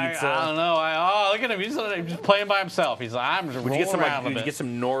on the pizza. I don't know. Look at him. He's just playing by himself. He's like, I'm just rolling around. Would you get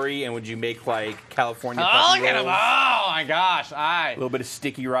some nori and would you make like California? Oh, look rolls? at him! Oh my gosh! A little bit of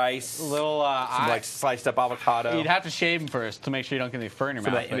sticky rice. Some like sliced up avocado. You'd have to shave them first to make sure you don't get any fur in your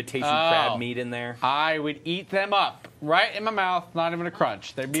mouth. Some imitation crab meat in there. I would eat them up right in my mouth, not even a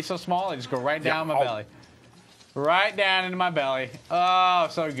crunch. They'd be so small, they just go right down my belly. Right down into my belly. Oh,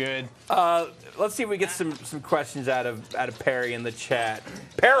 so good. Let's see if we get some questions out of Perry in the chat.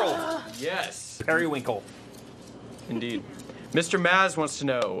 Peril. Yes. Periwinkle. Indeed. Mr. Maz wants to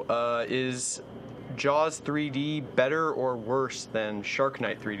know, is Jaws 3D better or worse than Shark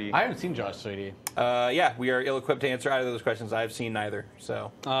Night 3D? I haven't seen Jaws 3D. Yeah, we are ill-equipped to answer either of those questions. I've seen neither.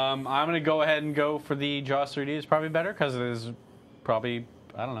 So I'm going to go ahead and go for the Jaws 3D. Is probably better because it is probably,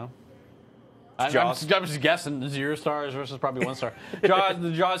 I don't know. I'm just guessing 0 stars versus probably 1 star.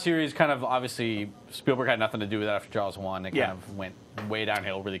 The Jaws series kind of, obviously, Spielberg had nothing to do with that after Jaws 1. It kind of went way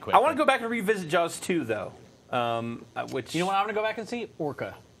downhill really quick. I want to go back and revisit Jaws 2, though. Which, you know what I'm going to go back and see?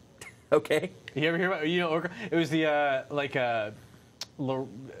 Orca. Okay. You ever hear about Orca? It was the,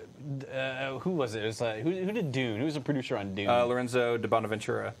 who was it? It was who did Dune? Who was the producer on Dune? Lorenzo de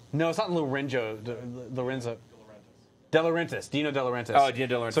Bonaventura. No, it's not Lorenzo. Lorenzo. De Laurentiis. Dino De Laurentiis. Oh, Dino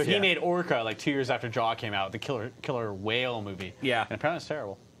De Laurentiis. So he made Orca like 2 years after Jaw came out, the killer whale movie. Yeah. And apparently it's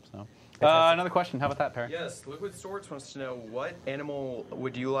terrible. So another question. How about that, Perry? Yes. Liquid Swords wants to know, what animal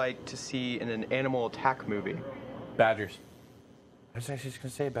would you like to see in an animal attack movie? Badgers. I was actually just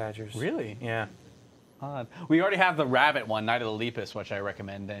going to say badgers. Really? Yeah. Odd. We already have the rabbit one, Night of the Lepus, which I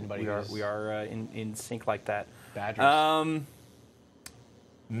recommend to anybody. We are in sync like that. Badgers.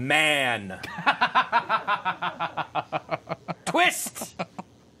 Man. Twist.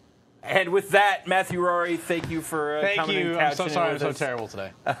 And with that, Matthew Rory, thank you for coming and couching. I'm so sorry I'm so terrible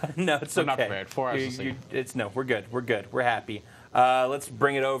today. No, it's okay. I'm not prepared. 4 hours of sleep. We're good. We're happy. Let's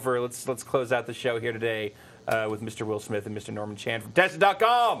bring it over. Let's close out the show here today with Mr. Will Smith and Mr. Norman Chan from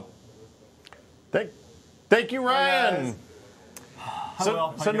Tested.com. Thank you, Ryan.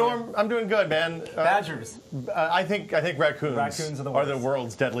 So Norm, I'm doing good, man. Badgers. I think raccoons. Raccoons are the are worst. the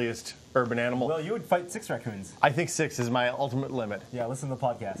world's deadliest urban animal. Well, you would fight 6 raccoons. I think 6 is my ultimate limit. Yeah, listen to the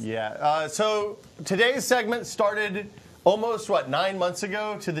podcast. Yeah. So today's segment started almost 9 months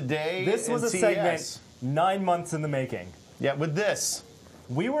ago to the day. This was a CES. segment 9 months in the making. Yeah, with this.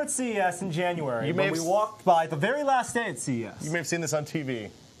 We were at CES in January. We walked by the very last day at CES. You may have seen this on TV.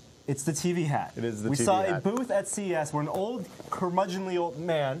 It's the TV hat. It is the we TV saw hat. a booth at CES where an old, curmudgeonly old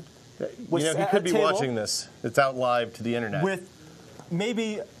man was he at could a be table watching this. It's out live to the internet. with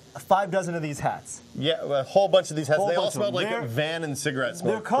maybe 5 dozen of these hats. Yeah, a whole bunch of these hats. Whole They all bunch of smelled them. like They're- van and cigarette They're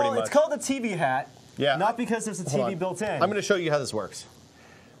smoke, pretty called. much. It's called a TV hat. Yeah. Not because there's a Hold TV on. built in. I'm going to show you how this works.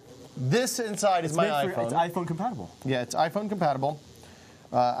 This inside is my iPhone. It's iPhone compatible. Yeah, it's iPhone compatible.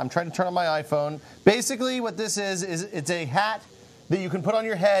 I'm trying to turn on my iPhone. Basically, what this is it's a hat that you can put on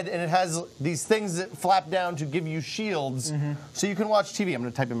your head, and it has these things that flap down to give you shields, so you can watch TV. I'm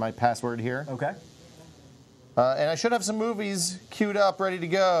going to type in my password here. Okay. And I should have some movies queued up, ready to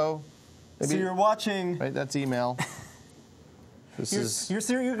go. So you're watching. Right, that's email.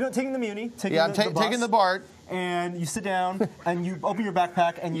 You're taking the Muni. I'm taking the BART. And you sit down and you open your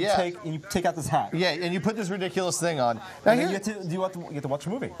backpack and you take out this hat. Yeah, and you put this ridiculous thing on. Now And then you get to watch a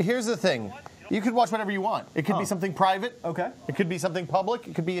movie. Here's the thing. You could watch whatever you want. It could be something private. Okay. It could be something public.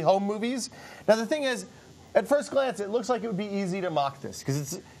 It could be home movies. Now, the thing is, at first glance, it looks like it would be easy to mock this.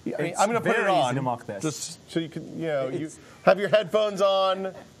 Because I'm going to put it very on. easy to mock this. Just so you can, you have your headphones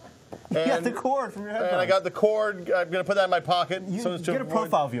on. You got the cord from your headphones. And I got the cord. I'm going to put that in my pocket. You so as to get a avoid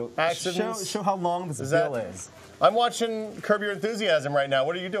profile view. Accidents. Show how long this bill is. I'm watching Curb Your Enthusiasm right now.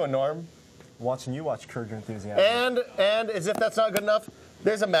 What are you doing, Norm? Watching you watch Curb Your Enthusiasm. And as if that's not good enough,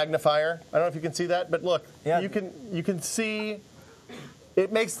 There's a magnifier. I don't know if you can see that, but look, Yeah. you can see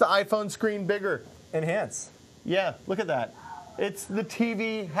it makes the iPhone screen bigger. Enhance. Yeah, look at that. It's the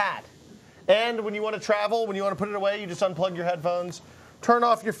TV hat. And when you want to travel, when you want to put it away, you just unplug your headphones, turn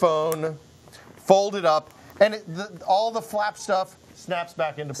off your phone, fold it up, and all the flap stuff snaps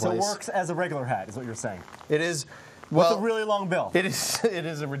back into place. So it works as a regular hat, is what you're saying. It is. Well, with a really long bill. It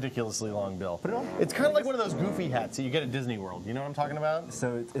is a ridiculously long bill. Put it on. It's kind of like one of those goofy hats that you get at Disney World. You know what I'm talking about?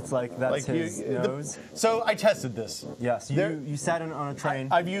 So it's like that's his nose. So I tested this. Yes, you sat on a train.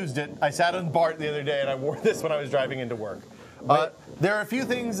 I've used it. I sat on BART the other day and I wore this when I was driving into work. There are a few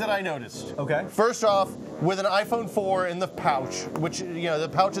things that I noticed. Okay. First off, with an iPhone 4 in the pouch, which, the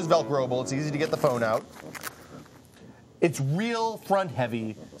pouch is Velcroable, it's easy to get the phone out. It's real front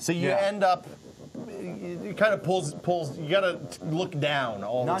heavy, so you end up, it kind of pulls, you gotta look down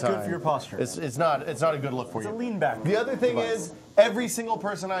all the time. Not good for your posture. It's not a good look for you. It's a lean back. The other thing is, every single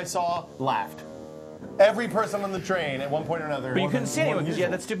person I saw laughed. Every person on the train at one point or another. But you couldn't see anyone because you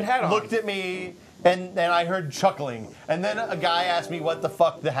had that stupid hat on. Looked at me, and I heard chuckling. And then a guy asked me what the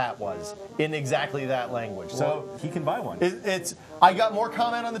fuck the hat was in exactly that language. So he can buy one. I got more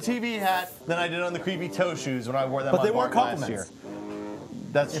comment on the TV hat than I did on the creepy toe shoes when I wore them. But on they weren't BART last compliments. year.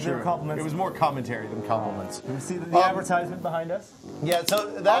 That's If they true. were compliments. It was more commentary than compliments. Can we see the advertisement behind us? Yeah, so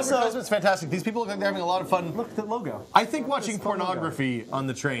the advertisement's fantastic. These people look like they're having a lot of fun. Look at the logo. I think watching pornography on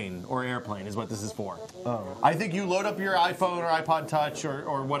the train or airplane is what this is for. Oh. I think you load up your iPhone or iPod Touch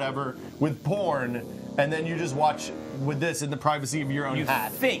or whatever with porn, and then you just watch with this in the privacy of your own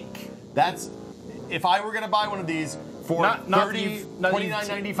hat. That's, if I were going to buy one of these for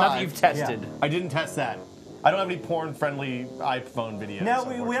 $29.95. Not you've tested. Yeah. I didn't test that. I don't have any porn-friendly iPhone videos. Now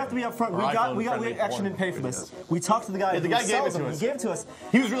we have to be upfront. We actually didn't pay for this. We talked to the guy. Yeah, the guy gave it to us. He gave it to us.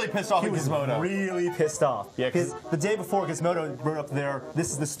 He was really pissed off at Gizmodo. Really pissed off. Yeah, because the day before Gizmodo wrote up this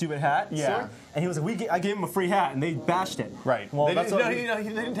is the stupid hat. Yeah. And he was like, I gave him a free hat, and they bashed it. Right. Well, they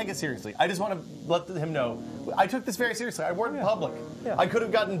didn't take it seriously. I just want to let him know. I took this very seriously. I wore it in public. Yeah. I could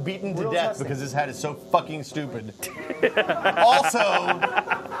have gotten beaten to death because this hat is so fucking stupid.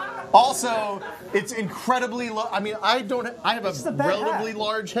 Also, it's incredibly low. I mean, I have a relatively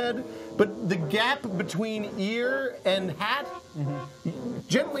large head, but the gap between ear and hat,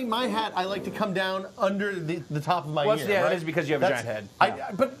 generally my hat, I like to come down under the top of my ear. Yeah, right? that is because you have a giant head.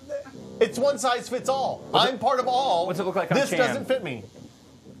 But it's one size fits all. I'm part of all. What's it look like on This Chan? doesn't fit me.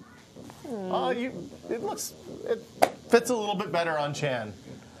 It fits a little bit better on Chan.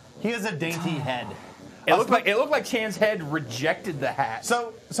 He has a dainty head. It looked like Chan's head rejected the hat.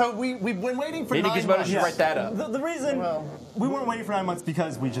 So we've been waiting for Maybe 9 Gizmodo months. should write that up. The reason we weren't waiting for 9 months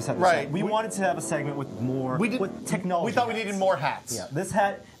because we just had this Right. set. We wanted to have a segment with with technology. We thought we needed more hats. Yeah, this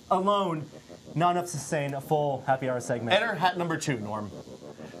hat alone, not enough to sustain a full happy hour segment. Enter hat number 2, Norm.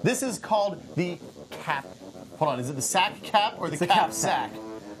 This is called the cap. Hold on, is it the sack cap or the cap sack?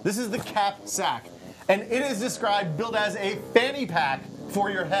 This is the cap sack. And it is billed as a fanny pack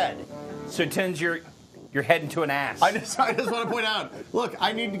for your head. So it turns your head into an ass. I just want to point out, look,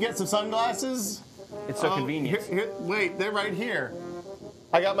 I need to get some sunglasses. It's so convenient. Wait, they're right here.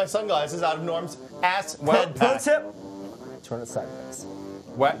 I got my sunglasses out of Norm's ass Pro head pack. tip: turn it sideways.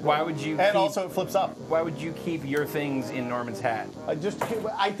 Why would you? And also it flips up. Why would you keep your things in Norman's hat? I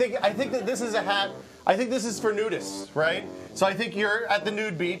think that this is a hat. I think this is for nudists, right? So I think you're at the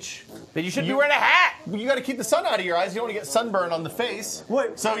nude beach. Then you should be wearing a hat. You got to keep the sun out of your eyes. You don't want to get sunburn on the face.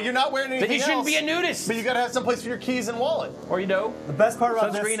 Wait. So you're not wearing anything Then you shouldn't else, be a nudist. But you got to have some place for your keys and wallet. Or the best part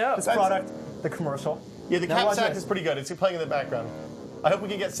about sunscreen this product, the commercial. Yeah, the cap sack is pretty good. It's playing in the background. I hope we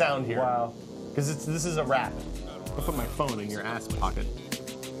can get sound here. Wow. Because this is a wrap. I'll put my phone in your ass pocket.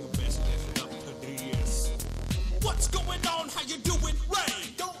 What's going on? How you doing?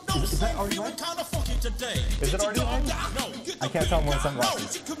 Ray, don't know. Is that already feeling kind of funky today. Is it already on? I can't tell I'm wearing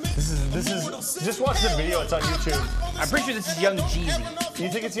sunglasses. This is. Just watch the video. It's on YouTube. I'm pretty sure this is Young Jeezy. You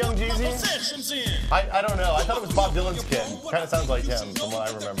think it's Young Jeezy? I don't know. I thought it was Bob Dylan's kid. Kind of sounds like him, from what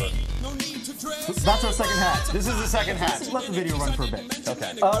I remember. That's our second hat. This is the second hat. Let the video run for a bit.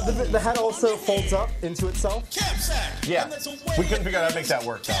 Okay. The hat also folds up into itself. Yeah. We couldn't figure out how to make that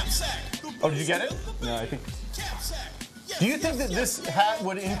work, though. Oh, did you get it? No, I think. Do you think that this hat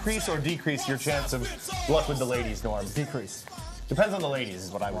would increase or decrease your chance of luck with the ladies, Norm? Decrease. Depends on the ladies,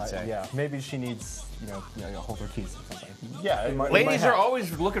 is what I would say. Yeah, maybe she needs, hold her keys or something. Yeah. Ladies are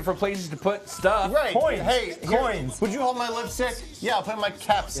always looking for places to put stuff. Right. Coins. Hey, Coins. Would you hold my lipstick? Yeah, I'll put it in my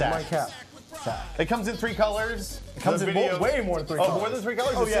cap sack. In my cap. sack. It comes in 3 colors. It comes in way more than 3 Oh, colors. more than 3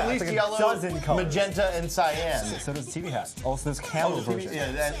 colors? Oh, It's yeah, at least it's like yellow, a dozen colors. magenta, and cyan. So does the TV hat. Also, there's camo version.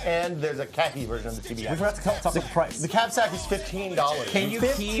 Yeah, and there's a khaki version of the TV We hat. forgot to talk about the price. The cap sack is $15. Can you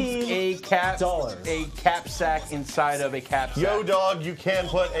keep a cap sack inside of a cap sack? Yo, dog, you can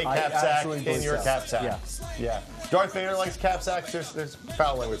put a cap sack absolutely in believe your so. cap sack. Yeah. Yeah. Darth Vader likes cap sacks. There's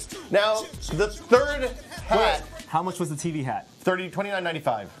foul language. Now, the third hat. How much was the TV hat?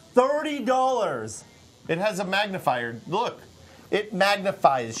 $29.95. $30. It has a magnifier. Look, it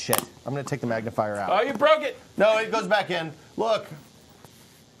magnifies shit. I'm gonna take the magnifier out. Oh, you broke it. No, it goes back in. Look.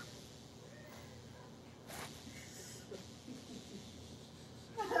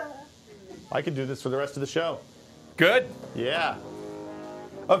 I could do this for the rest of the show. Good. Yeah.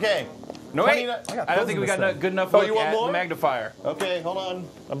 Okay. No, wait. I don't think we got good enough look you want at more? the magnifier. Okay, hold on.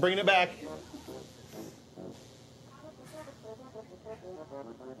 I'm bringing it back.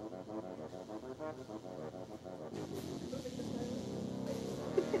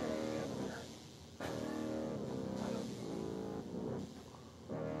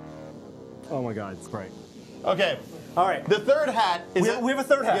 Oh my God, it's great. Okay. All right. The third hat is we have a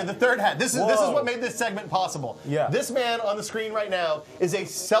third hat. Yeah, the third hat. This is what made this segment possible. Yeah. This man on the screen right now is a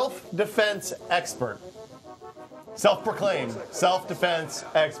self-defense expert. Self-proclaimed self-defense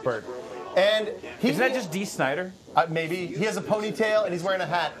expert. And Isn't that just Dee Snider? Maybe. He has a ponytail and he's wearing a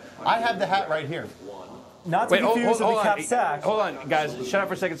hat. I have the hat right here. Not to be confused with the cap sack. Hold on, guys. Shut up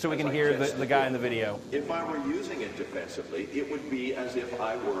for a second so we can hear the guy in the video. If I were using it defensively, it would be as if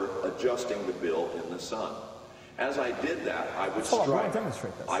I were adjusting the bill in the sun. As I did that, I would Hold on, we're strike. gonna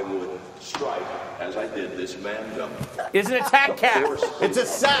demonstrate this. I would strike as I did this man jump. It's an attack cap. It's a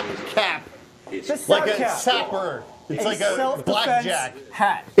sap cap. It's Like a sapper. It's like a self-defense blackjack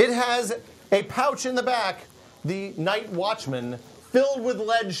hat. It has a pouch in the back, the Night Watchman, filled with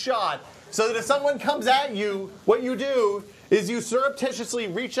lead shot, so that if someone comes at you, what you do is you surreptitiously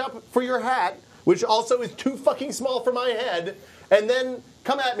reach up for your hat, which also is too fucking small for my head, and then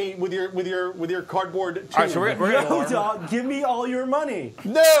come at me with your cardboard tube. All right, so we're Yo, dog, give me all your money.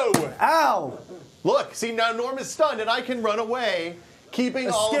 No! Ow! Look, see, now Norm is stunned, and I can run away, keeping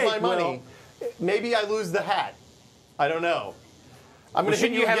all of my Escape, money. Maybe I lose the hat. I don't know. I'm going to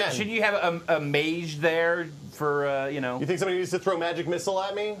hit you again. Shouldn't you have a mage there for, You think somebody needs to throw magic missile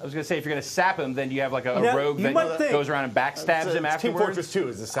at me? I was going to say, if you're going to sap him, then do you have like a Now, rogue you might that think- goes around and backstabs him Team afterwards? Fortress 2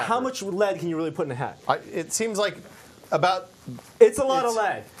 is the sapper. How much lead can you really put in a hat? It seems like about... It's a lot of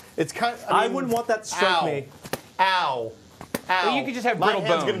lead. It's kind of... I wouldn't want that to strike me. Ow. Ow. Well, you could just have My brittle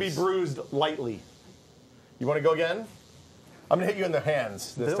hand's bones. going to be bruised lightly. You want to go again? I'm going to hit you in the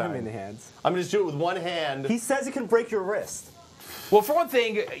hands this They don't time. hit me in the hands. I'm going to just do it with one hand. He says it can break your wrist. Well, for one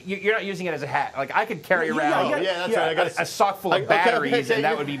thing, you're not using it as a hat. Like, I could carry around that's right. I got a sock full of batteries, and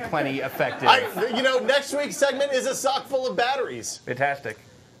that would be plenty effective. Next week's segment is a sock full of batteries. Fantastic.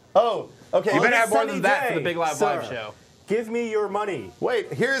 Oh, okay. You better have more than sunny that for day, the Big Live sir. Live show. Give me your money.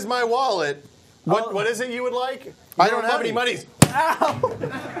 Wait, here's my wallet. What is it you would like? I don't have any monies. See,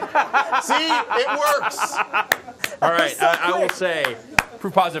 it works. All right, I will say,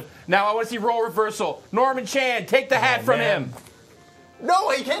 proof positive. Now I want to see role reversal. Norman Chan, take the hat from him.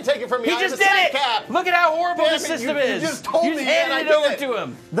 No, he can't take it from me. He I have just a did it. cap. Look at how horrible Damn the it, system you is. just told you me just and I handed it over did it. to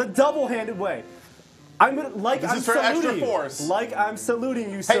him. The double-handed way. I'm This is for extra saluting you. force. Like I'm saluting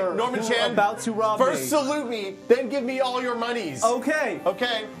you, Hey, sir. Norman who Chan, about to rob first me. salute me, then give me all your monies. Okay.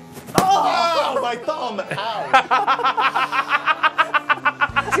 Okay. Oh, my thumb. Ow.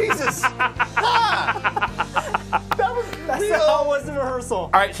 Jesus. That's how it was in rehearsal. All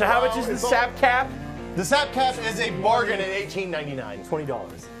right, so how much is the sap cap? The sap cap is a bargain at $18.99.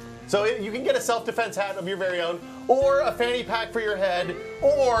 $20. So you can get a self-defense hat of your very own, or a fanny pack for your head,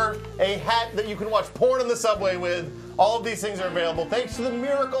 or a hat that you can watch porn on the subway with. All of these things are available thanks to the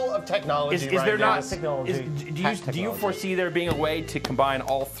miracle of technology. Is there not? Technology. Do you foresee there being a way to combine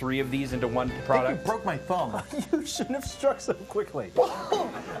all three of these into one product? broke my thumb. You shouldn't have struck so quickly.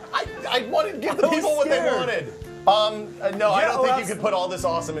 I wanted to give the I was people what they scared. wanted. No, I don't think you could put all this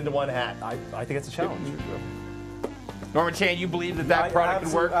awesome into one hat. I think it's a challenge. Norman Chan, you believe that product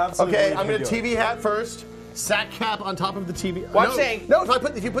could work? Absolutely Okay, believe I'm you going can to do TV hat first. Sack cap on top of the TV. Well, no, I'm saying- no.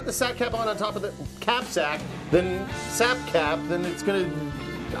 If you put the sack cap on top of the cap sack, then sap cap, then it's going to.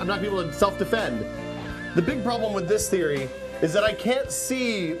 I'm not going to be able to self-defend. The big problem with this theory is that I can't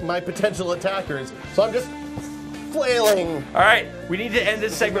see my potential attackers, so I'm just flailing. All right, we need to end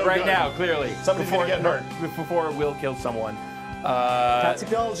this segment No right good. now. Clearly, Somebody's gonna get hurt. before Will kills someone. Hat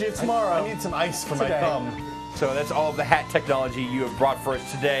technology of tomorrow. I need some ice for my Today. thumb. So that's all of the hat technology you have brought for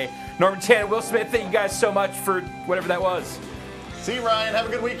us today. Norman Chan and Will Smith, thank you guys so much for whatever that was. See you, Ryan. Have a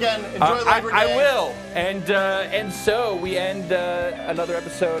good weekend. Enjoy Labor Day. I will. And so we end another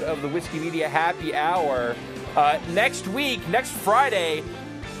episode of the Whiskey Media Happy Hour. Next week, next Friday,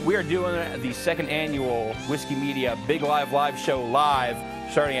 we are doing the second annual Whiskey Media Big Live Show live,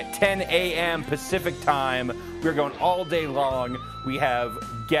 starting at 10 a.m. Pacific time. We're going all day long. We have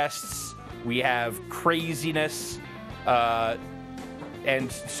guests. We have craziness.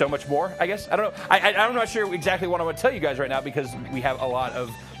 And so much more, I guess. I don't know. I'm not sure exactly what I want to tell you guys right now because we have a lot of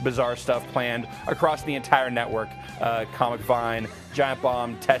bizarre stuff planned across the entire network. Comic Vine, Giant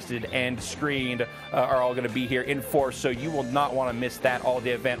Bomb, Tested, and Screened are all going to be here in force, so you will not want to miss that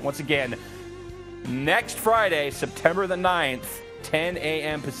all-day event. Once again, next Friday, September the 9th, 10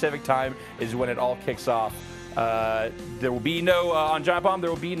 a.m. Pacific time is when it all kicks off. There will be no, on Giant Bomb, there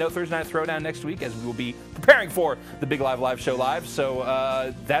will be no Thursday Night Throwdown next week as we will be preparing for the Big Live Show live.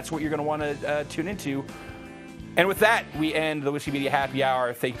 So that's what you're going to want to tune into. And with that, we end the Whiskey Media Happy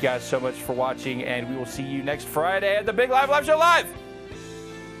Hour. Thank you guys so much for watching, and we will see you next Friday at the Big Live Show live.